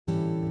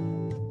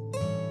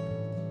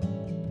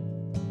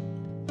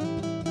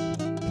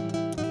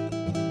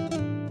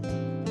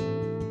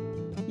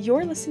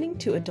You're listening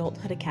to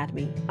Adulthood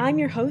Academy. I'm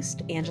your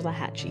host, Angela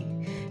Hatchie.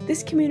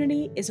 This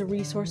community is a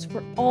resource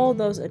for all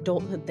those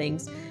adulthood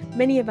things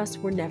many of us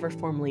were never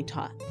formally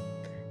taught.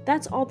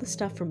 That's all the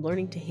stuff from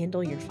learning to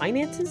handle your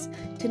finances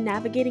to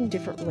navigating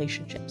different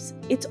relationships.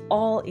 It's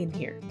all in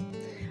here.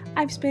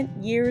 I've spent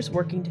years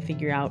working to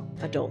figure out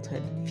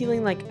adulthood,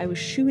 feeling like I was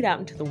shooed out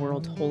into the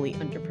world wholly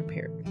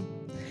underprepared.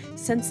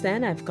 Since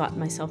then, I've gotten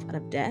myself out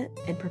of debt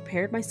and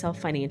prepared myself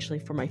financially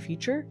for my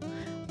future,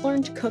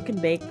 learned to cook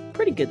and bake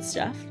pretty good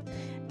stuff,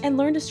 and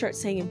learned to start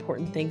saying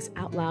important things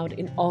out loud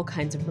in all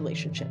kinds of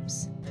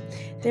relationships.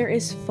 There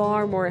is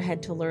far more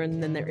ahead to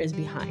learn than there is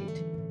behind,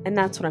 and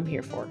that's what I'm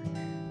here for.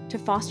 To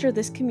foster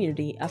this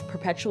community of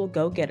perpetual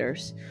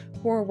go-getters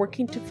who are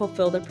working to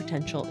fulfill their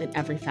potential in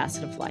every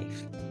facet of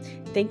life.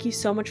 Thank you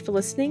so much for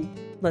listening.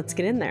 Let's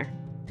get in there.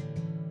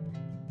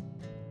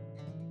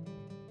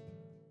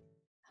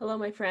 Hello,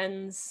 my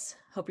friends.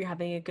 Hope you're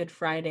having a good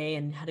Friday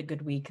and had a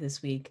good week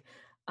this week.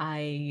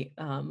 I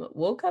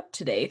woke up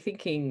today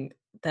thinking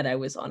that I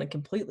was on a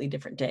completely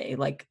different day.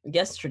 Like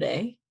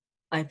yesterday,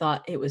 I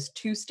thought it was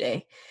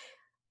Tuesday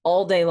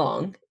all day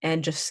long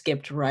and just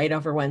skipped right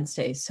over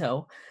Wednesday.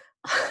 So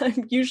I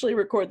usually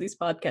record these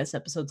podcast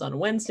episodes on a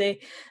Wednesday,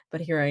 but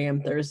here I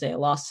am Thursday. I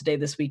lost a day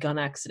this week on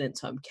accident,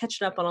 so I'm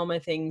catching up on all my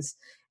things.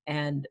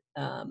 And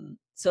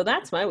so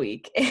that's my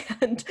week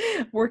and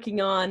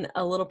working on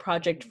a little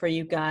project for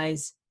you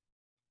guys,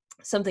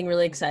 something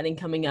really exciting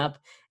coming up.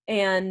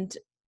 And,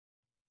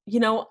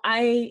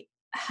 I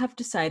have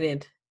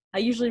decided I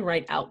usually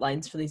write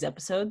outlines for these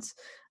episodes.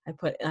 I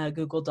put a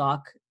Google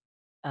Doc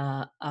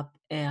up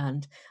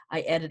and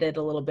I edit it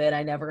a little bit.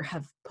 I never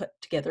have put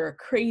together a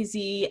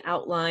crazy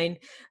outline,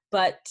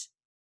 but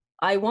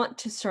I want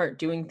to start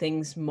doing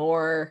things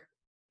more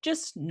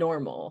just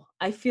normal.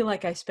 I feel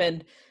like I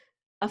spend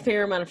a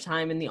fair amount of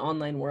time in the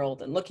online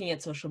world and looking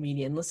at social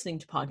media and listening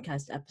to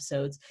podcast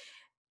episodes.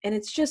 And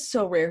it's just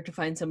so rare to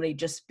find somebody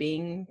just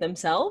being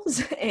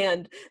themselves.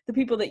 And the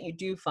people that you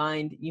do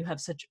find, you have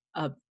such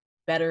a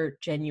better,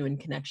 genuine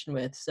connection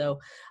with. So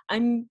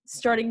I'm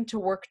starting to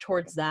work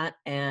towards that.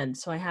 And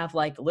so I have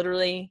like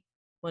literally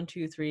 1,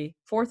 2, 3,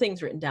 4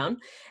 things written down.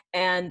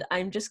 And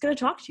I'm just going to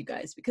talk to you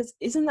guys because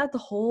isn't that the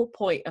whole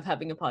point of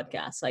having a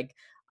podcast? Like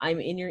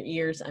I'm in your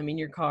ears, I'm in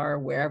your car,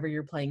 wherever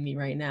you're playing me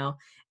right now.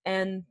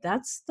 And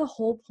that's the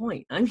whole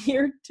point. I'm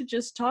here to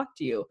just talk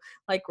to you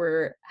like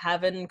we're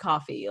having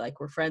coffee, like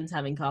we're friends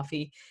having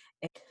coffee.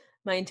 And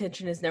my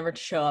intention is never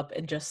to show up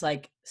and just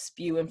like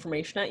spew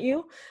information at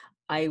you.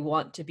 I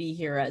want to be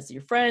here as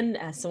your friend,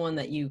 as someone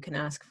that you can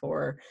ask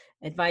for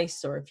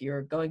advice, or if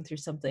you're going through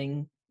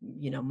something,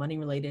 money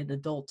related,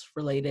 adult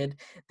related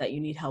that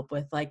you need help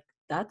with, like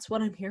that's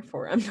what I'm here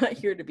for. I'm not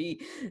here to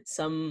be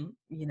some,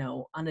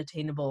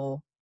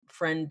 unattainable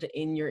friend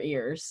in your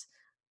ears.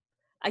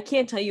 I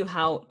can't tell you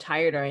how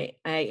tired I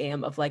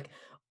am of like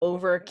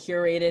over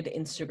curated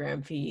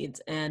Instagram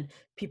feeds and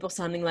people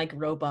sounding like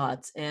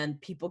robots and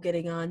people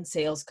getting on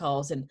sales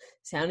calls and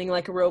sounding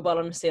like a robot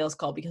on a sales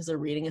call because they're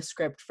reading a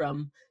script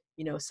from,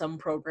 some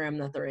program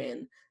that they're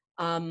in.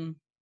 I'm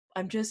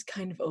just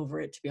kind of over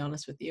it, to be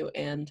honest with you.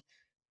 And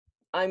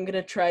I'm going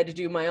to try to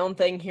do my own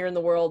thing here in the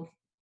world.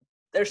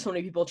 There's so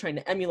many people trying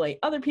to emulate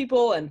other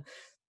people, and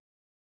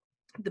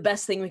the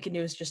best thing we can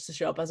do is just to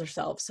show up as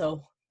ourselves.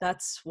 So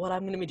that's what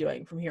I'm going to be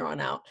doing from here on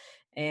out.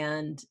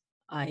 And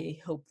I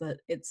hope that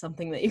it's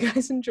something that you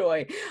guys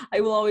enjoy.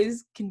 I will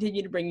always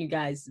continue to bring you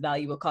guys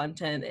valuable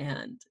content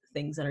and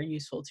things that are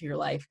useful to your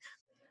life.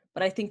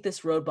 But I think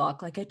this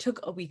roadblock, like I took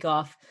a week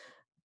off,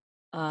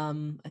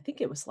 I think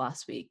it was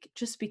last week,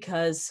 just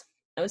because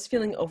I was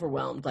feeling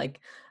overwhelmed. Like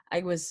I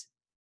was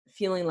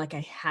feeling like I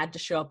had to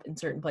show up in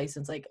certain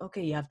places. Like,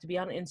 okay, you have to be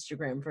on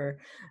Instagram for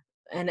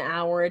an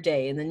hour a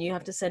day, and then you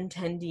have to send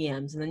 10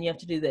 DMs, and then you have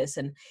to do this.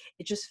 And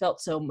it just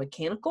felt so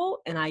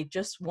mechanical. And I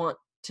just want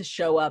to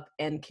show up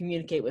and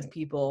communicate with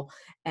people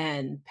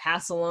and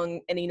pass along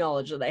any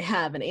knowledge that I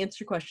have and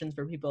answer questions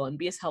for people and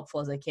be as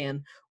helpful as I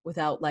can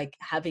without like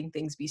having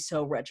things be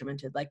so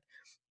regimented. Like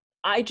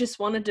I just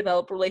want to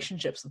develop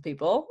relationships with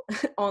people.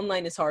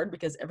 Online is hard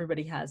because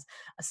everybody has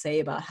a say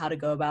about how to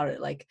go about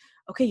it. Like,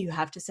 okay, you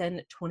have to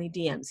send 20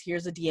 DMs.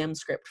 Here's a DM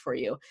script for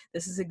you.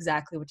 This is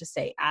exactly what to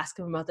say. Ask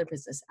them about their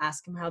business.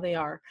 Ask them how they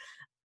are.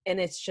 And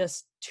it's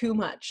just too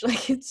much.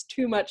 Like it's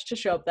too much to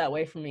show up that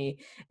way for me.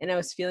 And I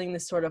was feeling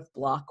this sort of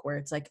block where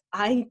it's like,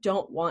 I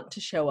don't want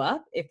to show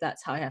up if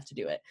that's how I have to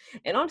do it.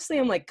 And honestly,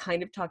 I'm like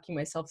kind of talking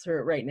myself through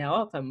it right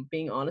now. If I'm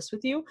being honest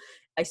with you,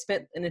 I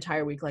spent an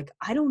entire week like,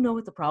 I don't know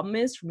what the problem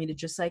is for me to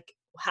just like,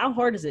 how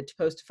hard is it to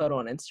post a photo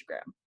on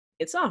Instagram?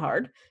 It's not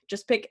hard.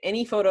 Just pick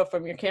any photo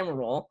from your camera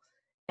roll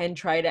and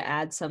try to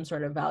add some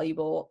sort of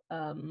valuable,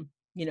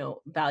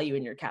 value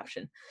in your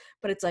caption.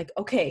 But it's like,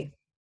 okay,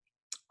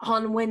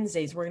 on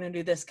Wednesdays, we're going to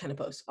do this kind of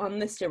post. On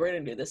this day, we're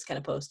going to do this kind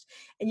of post.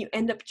 And you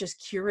end up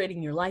just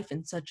curating your life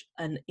in such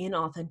an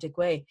inauthentic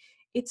way.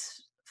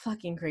 It's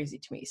fucking crazy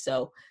to me.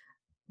 So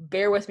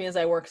bear with me as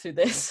I work through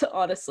this.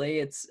 Honestly,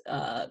 it's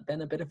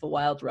been a bit of a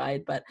wild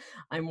ride, but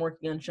I'm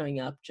working on showing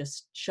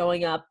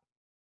up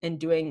and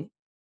doing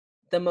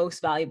the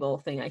most valuable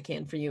thing I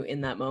can for you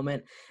in that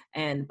moment.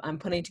 And I'm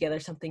putting together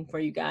something for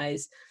you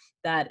guys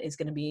that is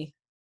going to be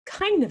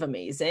kind of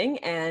amazing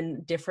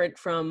and different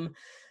from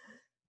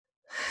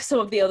some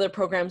of the other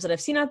programs that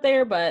I've seen out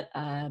there. But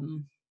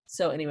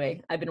so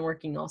anyway, I've been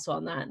working also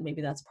on that.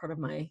 Maybe that's part of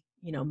my,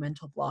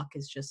 mental block,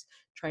 is just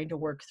trying to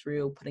work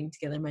through putting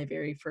together my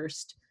very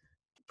first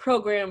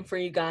program for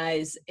you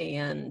guys,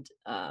 and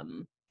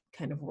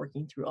kind of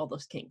working through all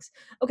those kinks.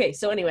 Okay,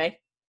 so anyway,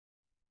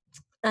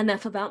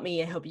 enough about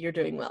me. I hope you're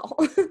doing well.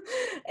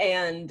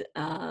 And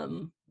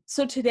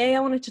so today I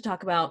wanted to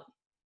talk about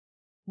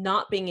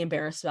not being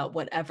embarrassed about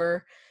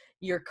whatever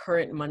your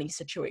current money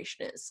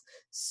situation is.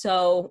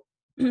 So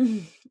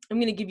I'm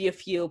going to give you a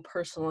few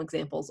personal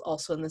examples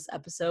also in this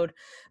episode,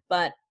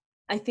 but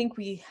I think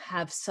we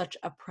have such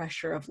a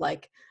pressure of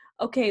like,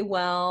 okay,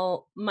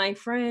 well, my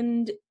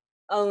friend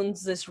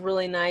owns this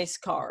really nice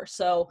car.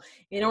 So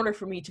in order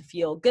for me to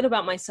feel good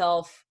about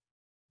myself,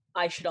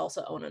 I should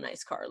also own a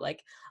nice car.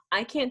 Like,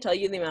 I can't tell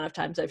you the amount of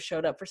times I've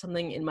showed up for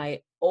something in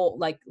my old,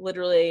 like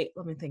literally,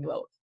 let me think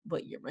about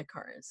what year my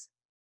car is.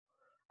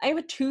 I have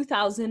a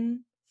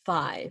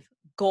 2005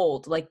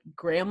 gold, like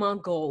grandma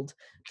gold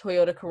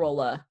Toyota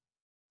Corolla.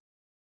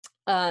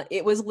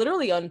 It was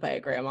literally owned by a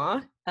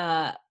grandma.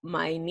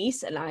 My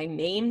niece and I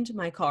named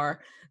my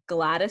car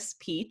Gladys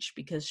Peach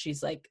because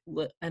she's like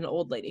an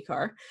old lady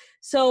car.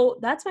 So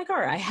that's my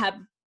car. I have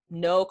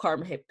no car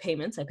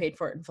payments. I paid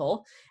for it in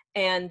full.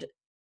 And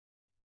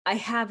I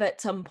have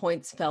at some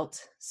points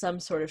felt some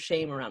sort of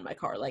shame around my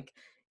car. Like,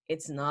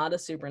 it's not a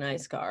super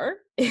nice car.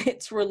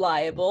 It's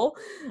reliable.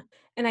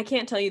 And I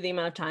can't tell you the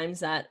amount of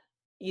times that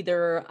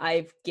either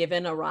I've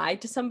given a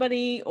ride to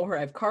somebody or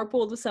I've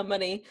carpooled with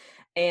somebody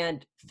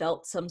and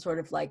felt some sort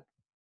of like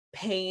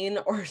pain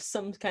or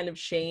some kind of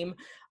shame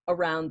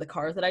around the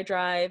car that I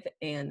drive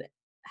and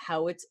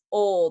how it's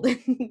old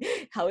and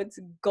how it's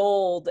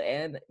gold.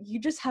 And you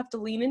just have to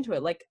lean into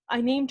it. Like,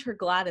 I named her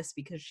Gladys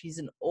because she's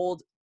an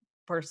old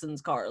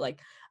person's car,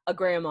 like a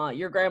grandma.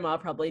 Your grandma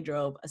probably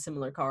drove a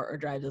similar car or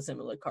drives a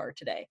similar car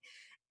today.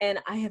 And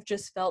I have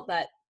just felt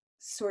that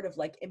sort of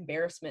like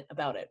embarrassment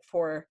about it.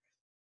 For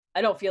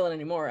I don't feel it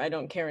anymore. I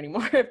don't care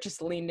anymore. I've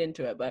just leaned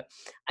into it. But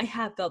I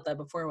have felt that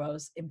before, where I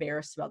was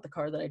embarrassed about the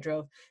car that I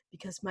drove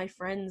because my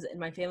friends and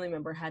my family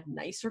member had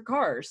nicer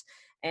cars.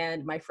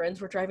 And my friends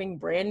were driving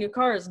brand new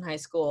cars in high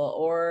school,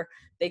 or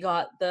they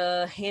got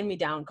the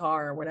hand-me-down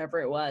car or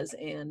whatever it was.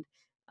 And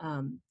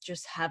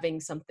just having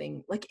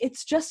something like,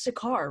 it's just a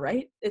car,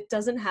 right? It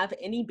doesn't have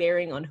any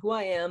bearing on who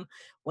I am,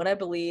 what I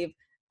believe,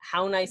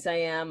 how nice I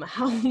am,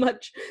 how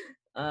much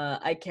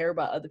I care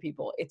about other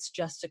people. It's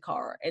just a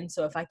car. And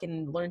so if I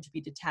can learn to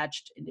be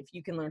detached, and if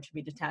you can learn to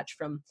be detached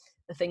from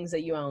the things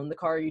that you own, the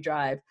car you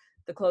drive,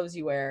 the clothes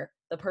you wear,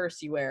 the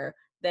purse you wear,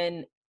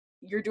 then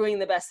you're doing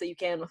the best that you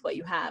can with what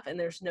you have. And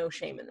there's no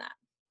shame in that.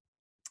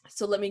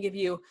 So let me give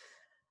you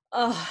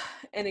an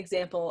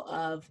example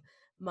of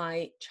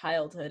my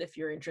childhood, if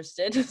you're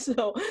interested.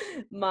 So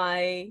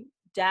my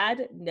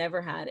dad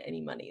never had any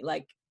money,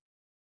 like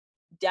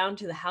down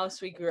to the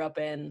house we grew up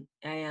in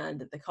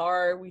and the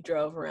car we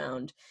drove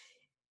around.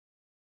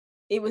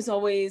 It was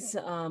always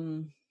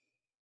an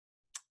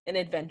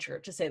adventure,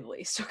 to say the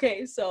least.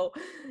 Okay, so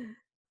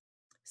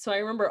I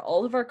remember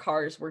all of our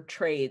cars were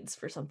trades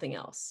for something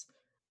else.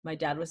 My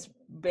dad was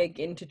big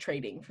into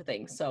trading for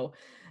things. So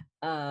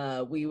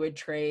we would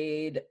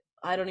trade,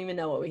 I don't even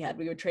know what we had.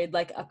 We would trade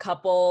like a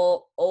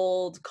couple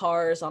old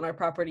cars on our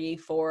property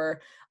for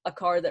a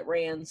car that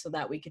ran so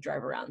that we could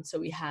drive around. So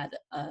we had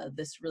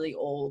this really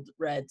old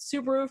red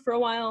Subaru for a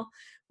while.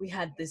 We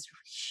had this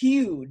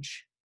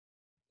huge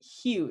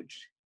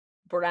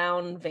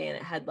brown van.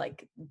 It had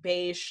like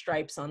beige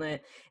stripes on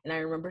it. And I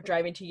remember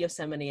driving to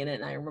Yosemite in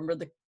it. And I remember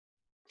the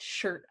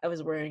shirt I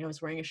was wearing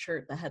a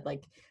shirt that had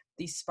like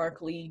these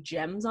sparkly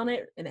gems on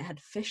it, and it had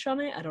fish on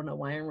it. I don't know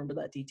why I remember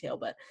that detail,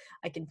 but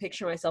I can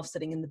picture myself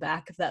sitting in the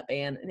back of that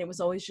van, and it was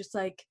always just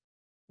like,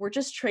 we're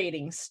just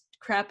trading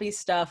crappy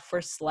stuff for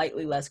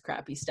slightly less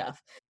crappy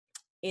stuff.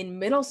 In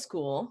middle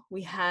school,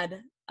 we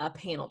had a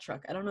panel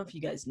truck. I don't know if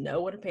you guys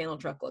know what a panel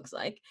truck looks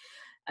like.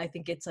 I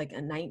think it's like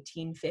a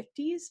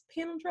 1950s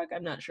panel truck.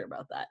 I'm not sure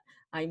about that.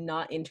 I'm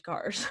not into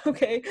cars,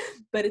 okay?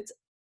 But it's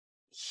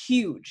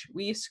huge.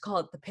 We used to call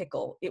it the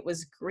pickle. It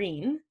was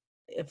green,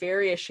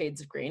 various shades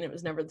of green. It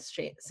was never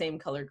the same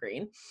color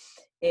green.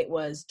 It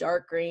was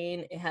dark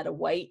green. It had a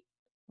white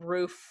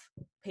roof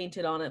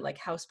painted on it, like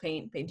house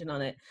paint painted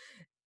on it.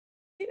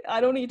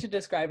 I don't need to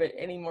describe it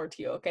anymore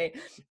to you, okay?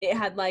 It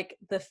had like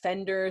the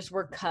fenders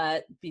were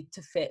cut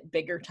to fit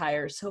bigger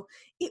tires. So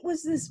it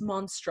was this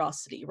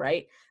monstrosity,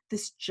 right?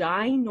 This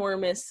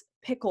ginormous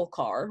pickle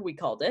car, we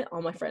called it.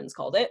 All my friends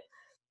called it.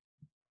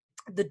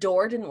 The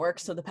door didn't work,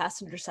 so the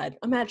passenger side,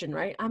 imagine,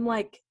 right? I'm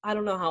like, I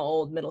don't know how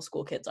old middle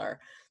school kids are.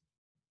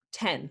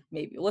 10,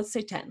 maybe. Let's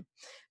say 10.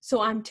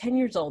 So I'm 10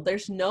 years old.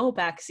 There's no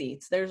back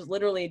seats. There's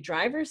literally a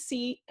driver's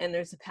seat and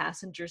there's a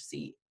passenger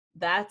seat.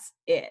 That's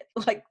it.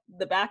 Like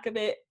the back of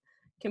it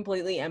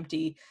completely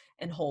empty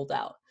and hold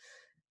out.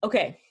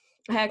 Okay.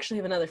 I actually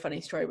have another funny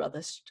story about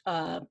this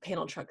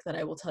panel truck that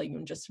I will tell you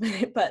in just a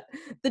minute, but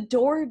the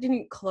door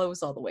didn't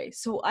close all the way.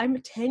 So I'm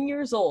 10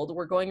 years old.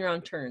 We're going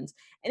around turns.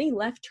 Any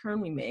left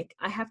turn we make,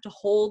 I have to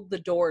hold the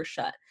door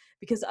shut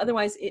because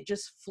otherwise it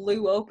just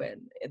flew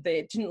open.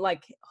 It didn't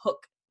like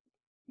hook.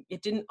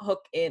 It didn't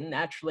hook in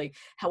naturally.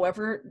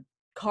 However,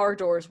 car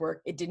doors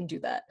work, it didn't do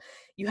that.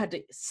 You had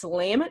to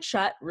slam it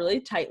shut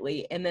really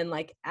tightly. And then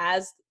like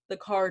as the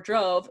car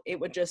drove, it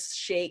would just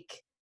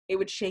shake. It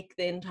would shake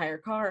the entire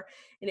car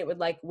and it would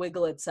like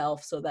wiggle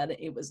itself so that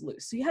it was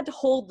loose. So you had to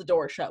hold the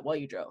door shut while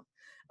you drove.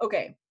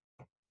 Okay,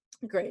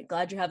 great.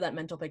 Glad you have that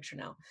mental picture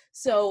now.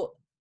 So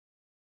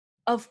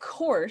of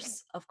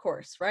course,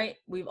 right?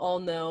 We all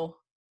know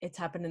it's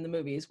happened in the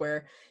movies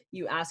where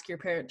you ask your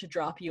parent to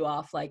drop you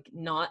off, like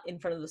not in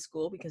front of the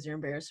school because you're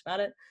embarrassed about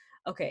it.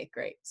 Okay,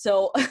 great.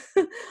 So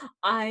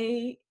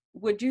I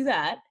would do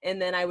that.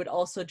 And then I would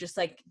also just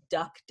like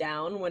duck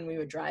down when we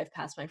would drive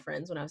past my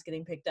friends when I was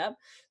getting picked up.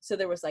 So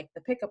there was like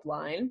the pickup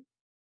line.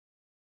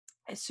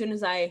 As soon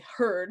as I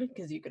heard,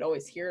 because you could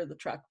always hear the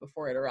truck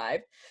before it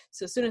arrived.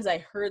 So as soon as I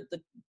heard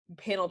the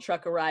panel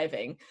truck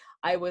arriving,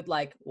 I would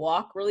like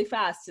walk really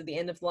fast to the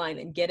end of the line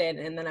and get in.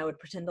 And then I would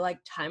pretend to like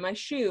tie my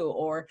shoe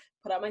or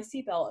put on my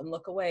seatbelt and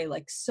look away,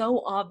 like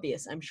so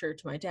obvious, I'm sure,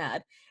 to my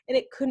dad. And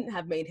it couldn't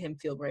have made him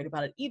feel great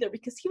about it either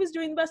because he was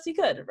doing the best he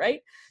could,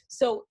 right?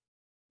 So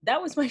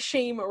that was my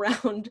shame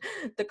around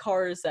the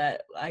cars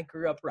that I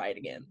grew up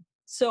riding in.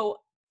 So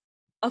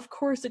of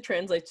course it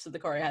translates to the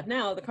car I have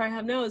now. The car I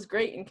have now is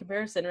great in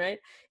comparison, right?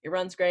 It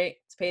runs great,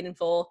 it's paid in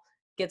full,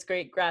 gets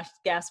great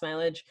gas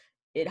mileage.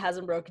 It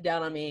hasn't broken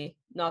down on me,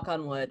 knock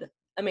on wood.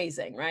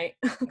 Amazing, right?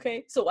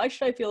 Okay, so why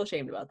should I feel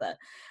ashamed about that?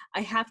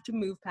 I have to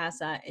move past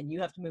that, and you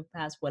have to move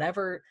past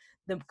whatever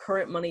the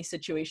current money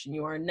situation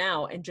you are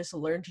now and just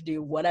learn to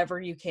do whatever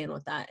you can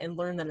with that and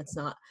learn that it's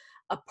not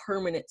a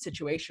permanent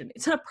situation.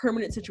 It's not a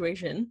permanent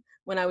situation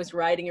when I was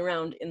riding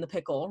around in the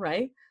pickle,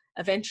 right?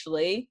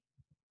 Eventually,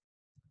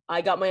 I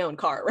got my own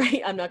car,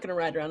 right? I'm not going to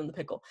ride around in the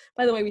pickle.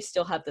 By the way, we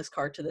still have this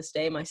car to this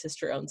day. My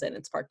sister owns it and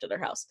it's parked at our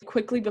house.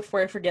 Quickly,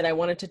 before I forget, I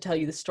wanted to tell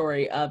you the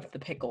story of the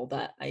pickle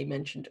that I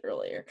mentioned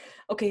earlier.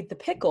 Okay, the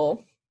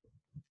pickle,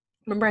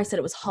 remember I said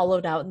it was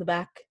hollowed out in the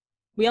back?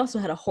 We also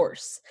had a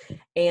horse,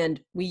 and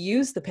we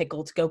used the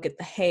pickle to go get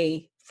the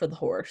hay for the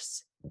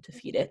horse to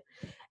feed it.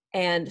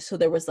 And so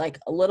there was like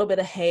a little bit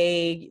of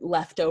hay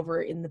left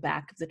over in the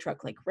back of the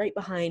truck, like right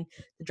behind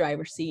the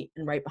driver's seat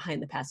and right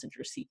behind the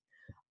passenger seat.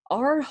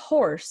 Our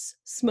horse,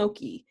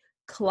 Smokey,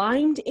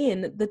 climbed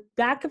in the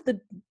back of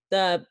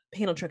the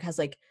panel truck has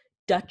like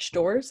Dutch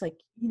doors, like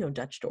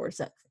Dutch doors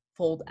that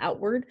fold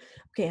outward.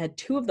 Okay, I had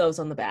two of those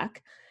on the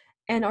back,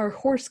 and our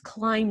horse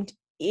climbed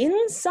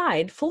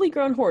inside, fully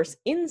grown horse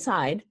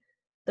inside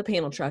the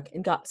panel truck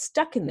and got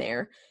stuck in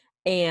there.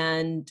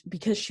 And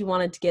because she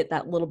wanted to get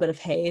that little bit of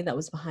hay that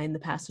was behind the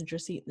passenger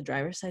seat and the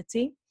driver's side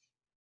seat,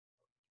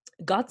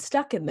 got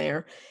stuck in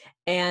there,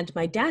 and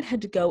my dad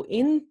had to go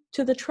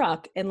into the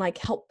truck and like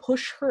help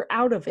push her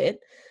out of it.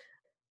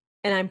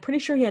 And I'm pretty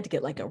sure he had to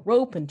get like a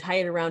rope and tie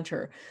it around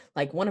her,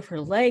 like one of her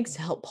legs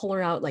to help pull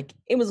her out. Like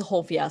it was a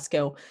whole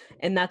fiasco.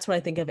 And that's what I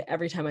think of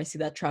every time I see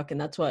that truck.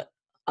 And that's what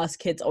us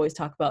kids always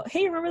talk about.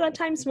 Hey, remember that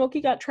time Smokey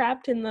got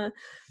trapped in the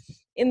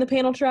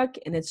panel truck?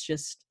 And it's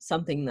just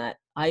something that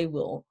I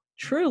will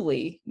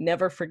truly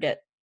never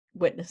forget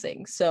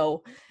witnessing.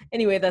 So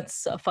anyway,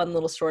 that's a fun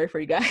little story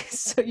for you guys.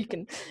 So you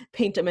can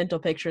paint a mental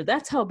picture.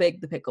 That's how big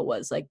the pickle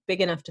was, like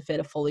big enough to fit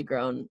a fully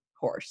grown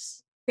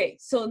horse. Okay,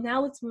 so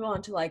now let's move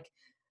on to like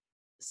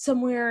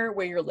somewhere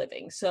where you're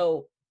living.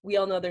 So we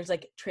all know there's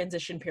like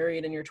transition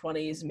period in your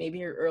 20s, maybe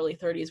your early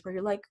 30s, where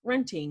you're like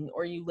renting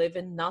or you live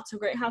in not so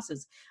great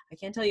houses. I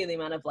can't tell you the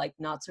amount of like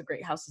not so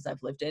great houses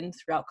I've lived in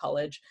throughout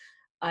college.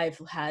 I've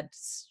had,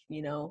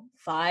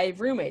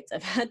 5 roommates.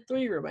 I've had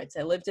 3 roommates.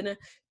 I lived in a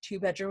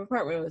 2-bedroom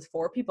apartment with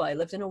 4 people. I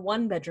lived in a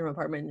 1-bedroom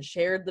apartment and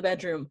shared the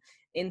bedroom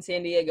in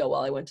San Diego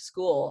while I went to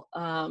school.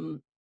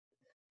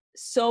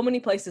 So many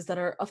places that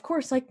are, of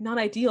course, like not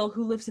ideal.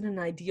 Who lives in an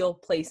ideal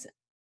place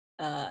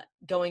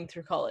going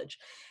through college?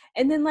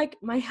 And then like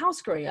my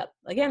house growing up,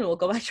 again, we'll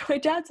go back to my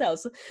dad's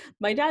house.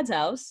 My dad's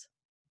house,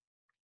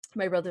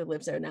 my brother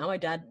lives there now. My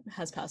dad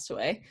has passed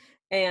away,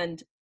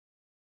 and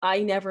I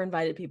never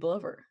invited people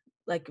over.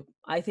 Like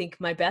I think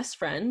my best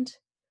friend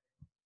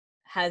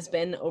has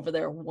been over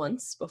there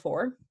once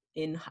before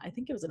I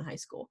think it was in high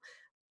school.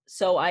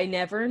 So I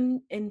never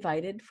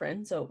invited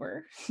friends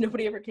over.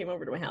 Nobody ever came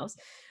over to my house.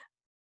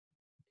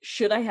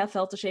 Should I have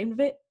felt ashamed of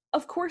it?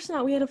 Of course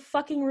not. We had a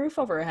fucking roof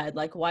over our head.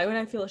 Like, why would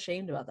I feel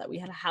ashamed about that? We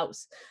had a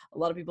house. A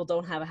lot of people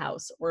don't have a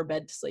house or a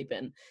bed to sleep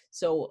in.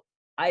 So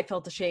I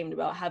felt ashamed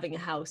about having a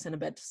house and a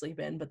bed to sleep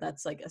in, but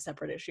that's like a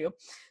separate issue.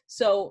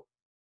 So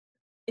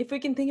if we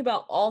can think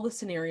about all the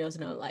scenarios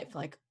in our life,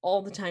 like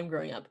all the time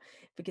growing up,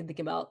 if we can think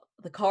about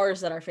the cars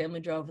that our family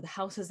drove, the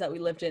houses that we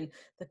lived in,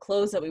 the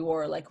clothes that we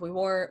wore, like we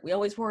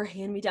always wore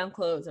hand-me-down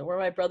clothes. I wore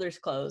my brother's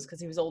clothes because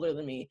he was older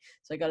than me.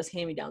 So I got his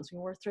hand-me-downs. We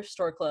wore thrift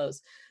store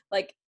clothes,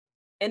 like,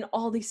 and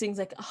all these things,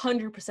 like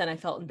 100% I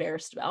felt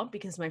embarrassed about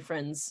because my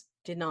friends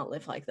did not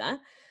live like that.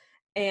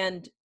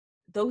 And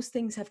those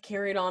things have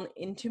carried on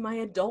into my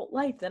adult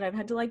life that I've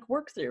had to like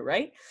work through,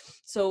 right?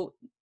 So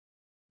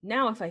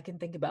now if I can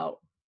think about,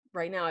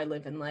 right now I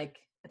live in like,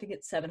 I think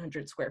it's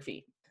 700 square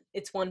feet.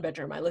 It's one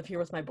bedroom. I live here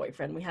with my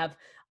boyfriend. We have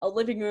a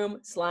living room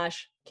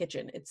slash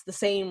kitchen. It's the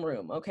same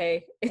room,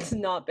 okay? It's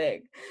not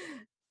big.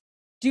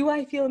 Do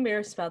I feel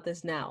embarrassed about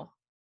this now?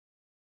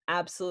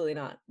 Absolutely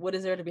not. What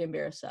is there to be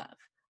embarrassed of?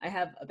 I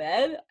have a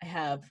bed. I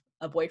have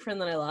a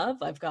boyfriend that I love.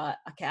 I've got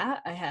a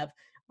cat. I have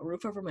a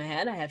roof over my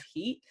head. I have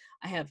heat.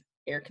 I have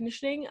air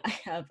conditioning. I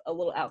have a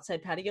little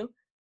outside patio.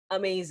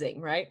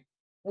 Amazing, right?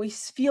 We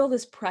feel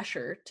this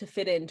pressure to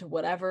fit into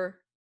whatever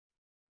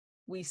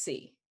we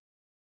see.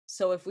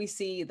 So if we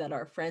see that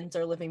our friends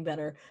are living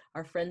better,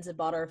 our friends have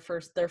bought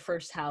their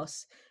first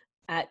house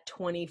at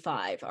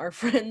 25, our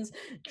friends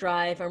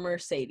drive a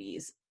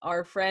Mercedes,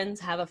 our friends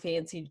have a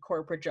fancy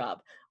corporate job,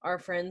 our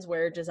friends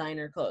wear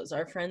designer clothes,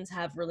 our friends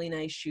have really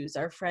nice shoes,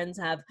 our friends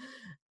have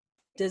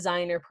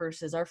designer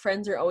purses, our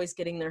friends are always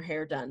getting their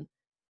hair done.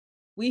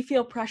 We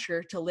feel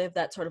pressure to live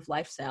that sort of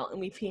lifestyle, and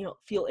we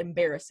feel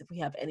embarrassed if we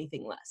have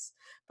anything less.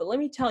 But let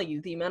me tell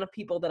you, the amount of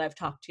people that I've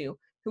talked to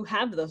who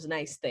have those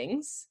nice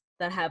things,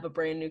 that have a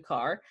brand new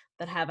car,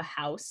 that have a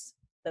house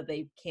that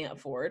they can't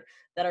afford,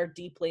 that are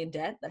deeply in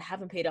debt, that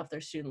haven't paid off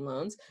their student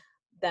loans,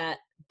 that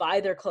buy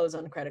their clothes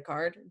on a credit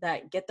card,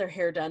 that get their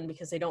hair done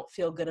because they don't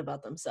feel good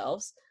about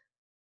themselves,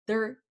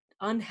 they're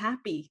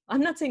unhappy. I'm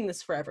not saying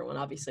this for everyone,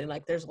 obviously.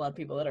 Like, there's a lot of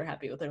people that are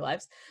happy with their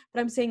lives, but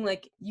I'm saying,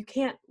 like, you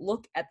can't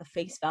look at the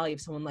face value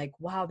of someone like,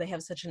 wow, they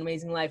have such an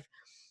amazing life.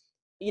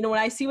 You know what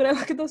I see when I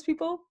look at those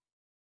people?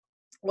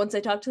 Once I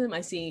talk to them,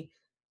 I see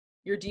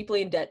you're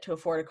deeply in debt to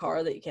afford a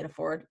car that you can't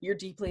afford. You're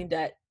deeply in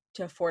debt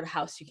to afford a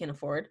house you can't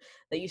afford,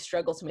 that you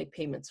struggle to make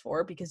payments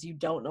for because you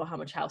don't know how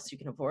much house you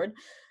can afford.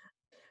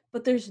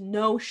 But there's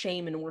no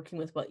shame in working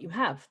with what you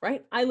have,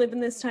 right? I live in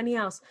this tiny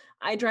house.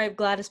 I drive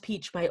Gladys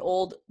Peach, my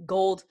old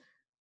gold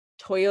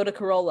Toyota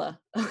Corolla.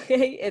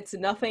 Okay, it's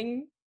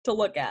nothing to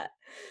look at.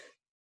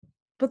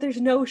 But there's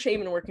no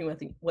shame in working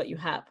with what you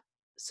have.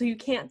 So you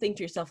can't think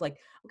to yourself like,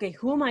 okay,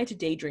 who am I to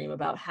daydream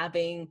about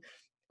having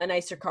a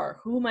nicer car?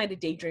 Who am I to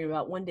daydream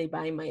about one day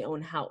buying my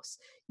own house?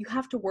 You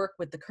have to work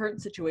with the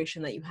current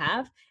situation that you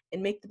have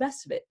and make the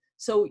best of it.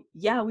 So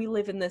yeah, we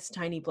live in this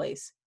tiny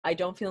place. I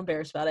don't feel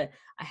embarrassed about it.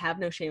 I have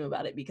no shame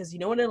about it, because you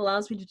know what it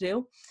allows me to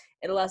do?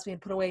 It allows me to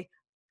put away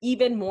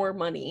even more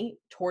money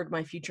toward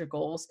my future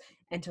goals,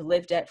 and to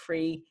live debt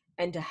free,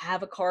 and to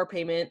have no car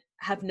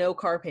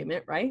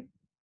payment, right?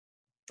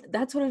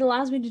 That's what it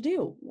allows me to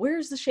do.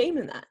 Where's the shame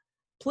in that?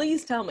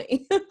 Please tell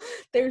me.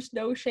 There's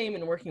no shame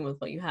in working with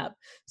what you have.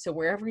 So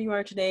wherever you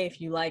are today,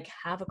 if you like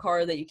have a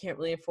car that you can't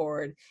really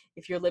afford,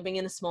 if you're living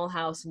in a small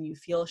house and you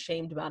feel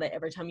ashamed about it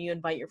every time you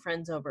invite your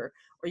friends over,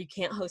 or you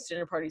can't host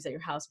dinner parties at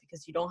your house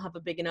because you don't have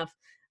a big enough,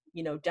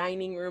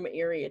 dining room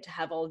area to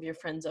have all of your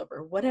friends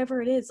over,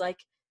 whatever it is, like,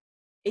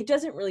 it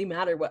doesn't really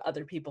matter what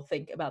other people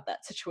think about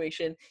that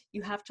situation.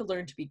 You have to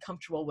learn to be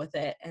comfortable with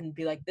it and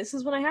be like, this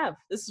is what I have.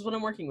 This is what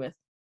I'm working with.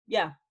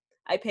 Yeah,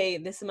 I pay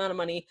this amount of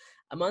money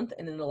a month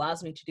and it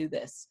allows me to do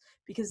this,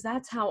 because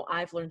that's how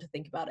I've learned to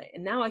think about it.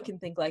 And now I can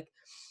think like,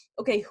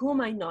 okay, who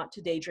am I not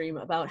to daydream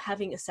about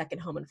having a second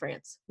home in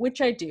France,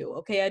 which I do.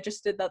 Okay, I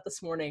just did that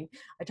this morning.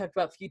 I talked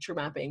about future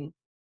mapping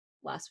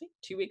last week,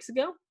 2 weeks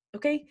ago.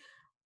 Okay,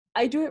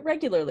 I do it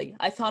regularly.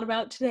 I thought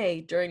about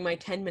today during my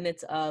 10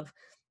 minutes of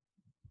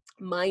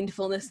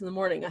mindfulness in the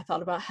morning. I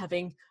thought about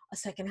having a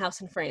second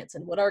house in France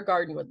and what our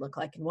garden would look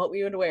like and what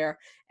we would wear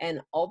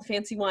and all the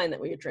fancy wine that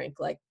we would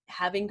drink, like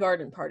having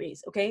garden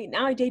parties. Okay,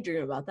 now I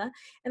daydream about that.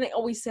 And I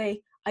always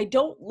say, I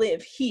don't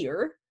live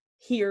here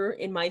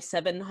in my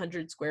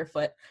 700 square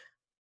foot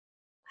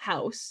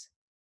house.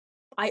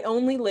 I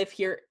only live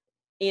here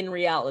in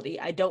reality.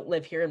 I don't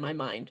live here in my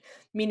mind,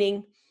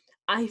 meaning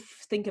I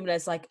think of it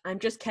as like, I'm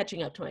just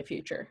catching up to my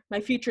future. My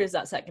future is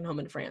that second home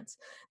in France.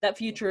 That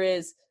future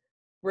is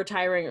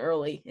retiring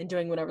early and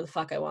doing whatever the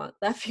fuck I want.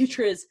 That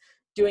future is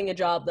doing a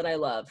job that I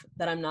love,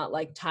 that I'm not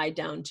like tied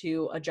down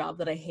to a job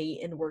that I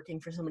hate and working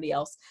for somebody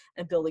else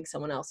and building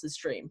someone else's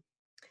dream.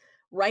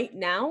 Right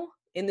now,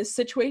 in this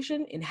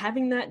situation, in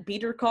having that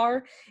beater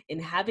car, in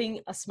having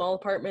a small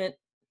apartment,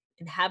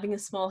 in having a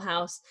small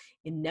house,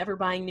 in never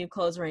buying new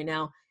clothes right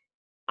now,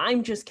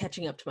 I'm just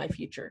catching up to my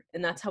future.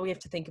 And that's how we have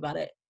to think about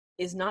it,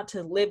 is not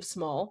to live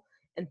small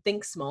and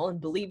think small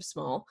and believe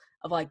small,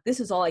 of like, this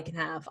is all I can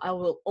have. I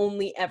will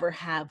only ever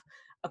have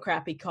a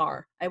crappy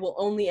car. I will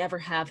only ever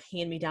have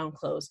hand-me-down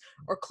clothes,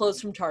 or clothes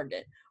from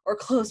Target, or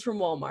clothes from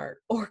Walmart,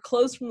 or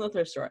clothes from the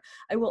thrift store.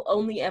 I will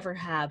only ever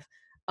have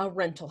a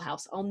rental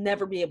house. I'll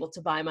never be able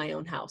to buy my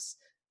own house.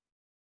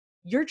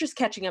 You're just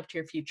catching up to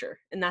your future,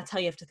 and that's how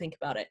you have to think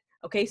about it.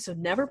 Okay, so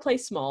never play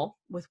small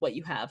with what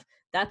you have.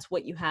 That's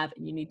what you have,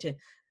 and you need to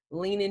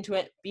lean into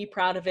it, be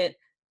proud of it,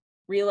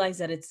 realize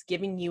that it's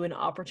giving you an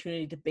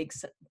opportunity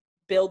to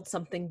build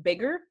something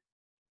bigger,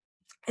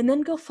 and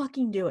then go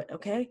fucking do it.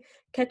 Okay,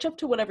 catch up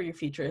to whatever your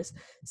future is.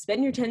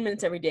 Spend your 10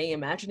 minutes every day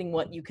imagining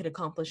what you could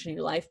accomplish in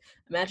your life,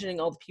 imagining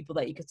all the people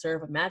that you could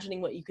serve,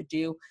 imagining what you could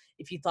do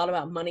if you thought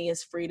about money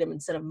as freedom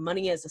instead of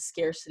money as a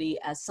scarcity,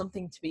 as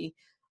something to be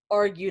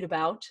argued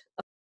about.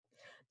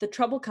 The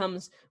trouble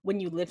comes when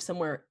you live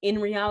somewhere in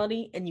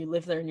reality and you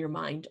live there in your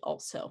mind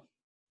also.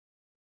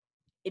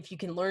 If you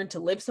can learn to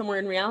live somewhere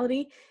in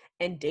reality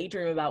and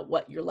daydream about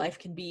what your life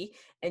can be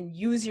and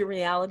use your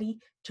reality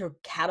to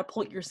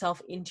catapult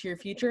yourself into your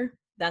future,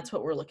 that's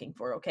what we're looking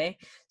for, okay?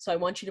 So I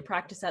want you to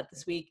practice that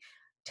this week.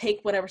 Take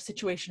whatever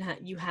situation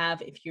you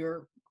have. If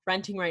you're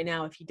renting right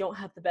now, if you don't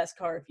have the best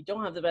car, if you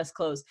don't have the best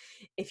clothes,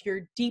 if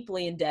you're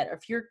deeply in debt, or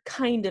if you're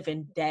kind of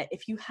in debt,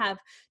 if you have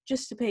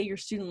just to pay your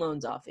student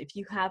loans off, if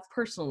you have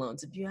personal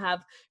loans, if you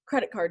have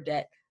credit card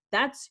debt,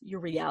 that's your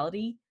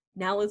reality.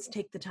 Now let's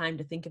take the time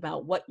to think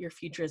about what your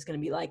future is going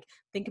to be like.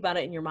 Think about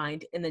it in your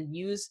mind and then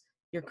use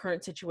your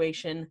current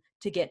situation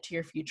to get to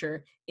your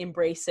future.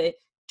 Embrace it.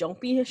 Don't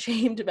be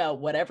ashamed about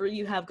whatever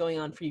you have going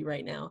on for you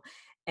right now.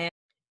 And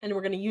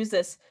we're going to use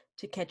this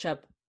to catch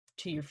up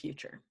to your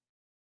future.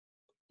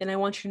 And I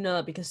want you to know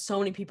that because so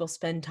many people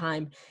spend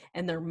time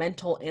and their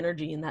mental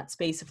energy in that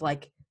space of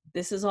like,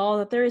 this is all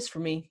that there is for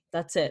me.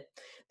 That's it.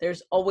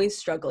 There's always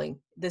struggling.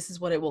 This is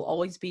what it will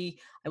always be.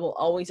 I will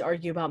always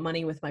argue about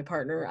money with my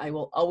partner. I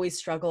will always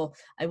struggle.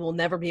 I will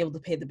never be able to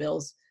pay the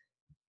bills.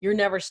 You're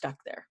never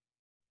stuck there.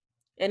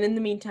 And in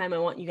the meantime, I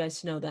want you guys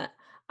to know that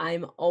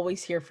I'm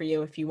always here for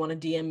you. If you want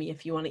to DM me,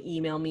 if you want to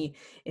email me,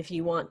 if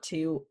you want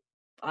to,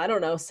 I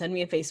don't know, send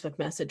me a Facebook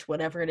message,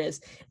 whatever it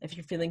is. If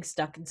you're feeling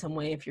stuck in some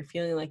way, if you're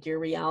feeling like your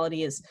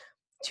reality is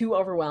too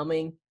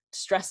overwhelming,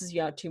 stresses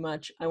you out too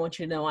much, I want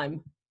you to know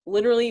I'm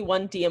literally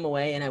one DM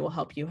away and I will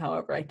help you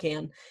however I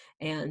can.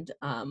 And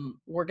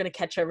we're going to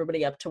catch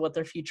everybody up to what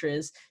their future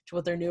is, to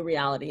what their new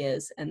reality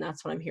is. And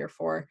that's what I'm here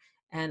for.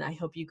 And I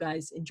hope you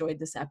guys enjoyed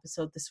this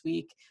episode this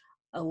week.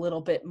 A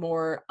little bit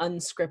more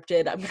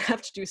unscripted. I'm gonna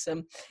have to do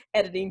some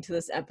editing to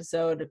this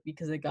episode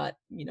because I got,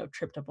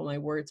 tripped up on my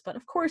words. But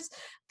of course,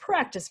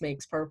 practice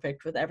makes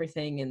perfect with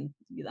everything.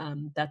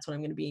 And that's what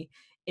I'm gonna be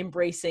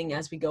embracing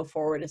as we go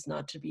forward, is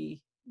not to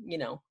be,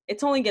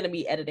 it's only gonna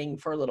be editing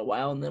for a little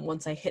while. And then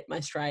once I hit my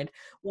stride,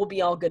 we'll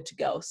be all good to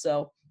go.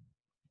 So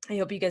I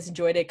hope you guys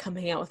enjoyed it. Come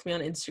hang out with me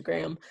on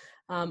Instagram.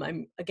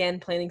 I'm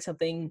again planning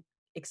something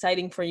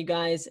exciting for you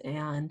guys,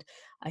 and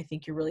I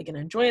think you're really gonna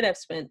enjoy it. I've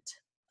spent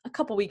a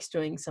couple weeks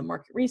doing some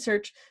market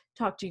research,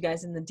 talk to you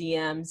guys in the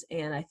DMs,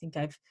 and I think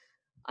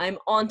I'm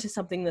on to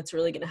something that's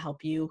really going to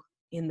help you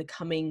in the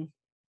coming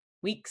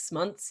weeks,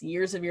 months,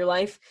 years of your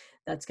life.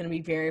 That's going to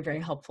be very, very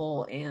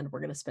helpful, and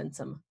we're going to spend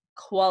some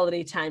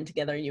quality time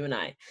together, you and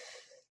I.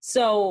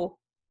 So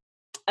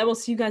I will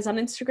see you guys on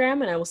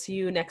Instagram, and I will see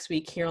you next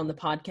week here on the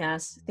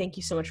podcast. Thank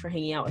you so much for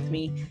hanging out with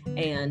me,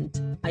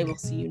 and I will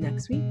see you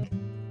next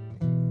week.